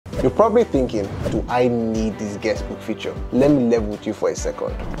You're probably thinking, do I need this Guestbook feature? Let me level with you for a second.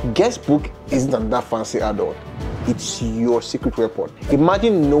 Guestbook isn't another fancy add-on. It's your secret weapon.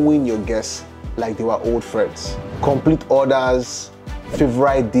 Imagine knowing your guests like they were old friends. Complete orders,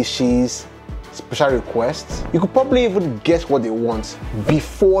 favorite dishes, special requests. You could probably even guess what they want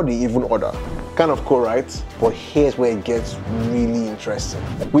before they even order. Kind of cool, right? But here's where it gets really interesting.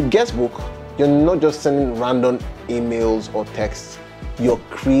 With Guestbook, you're not just sending random emails or texts. You're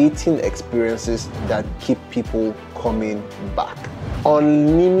creating experiences that keep people coming back.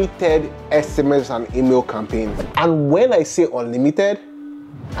 Unlimited SMS and email campaign. And when I say unlimited,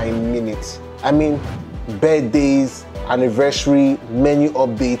 I mean it. I mean birthdays, anniversary, menu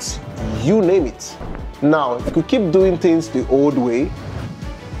updates, you name it. Now, you could keep doing things the old way,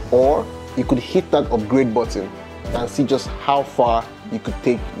 or you could hit that upgrade button and see just how far you could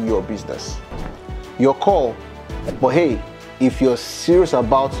take your business. Your call. But hey, if you're serious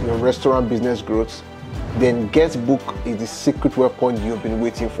about your restaurant business growth, then Guestbook is the secret weapon you've been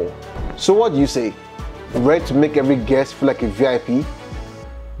waiting for. So what do you say? Ready to make every guest feel like a VIP?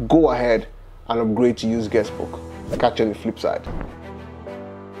 Go ahead and upgrade to use Guestbook. Catch you on the flip side.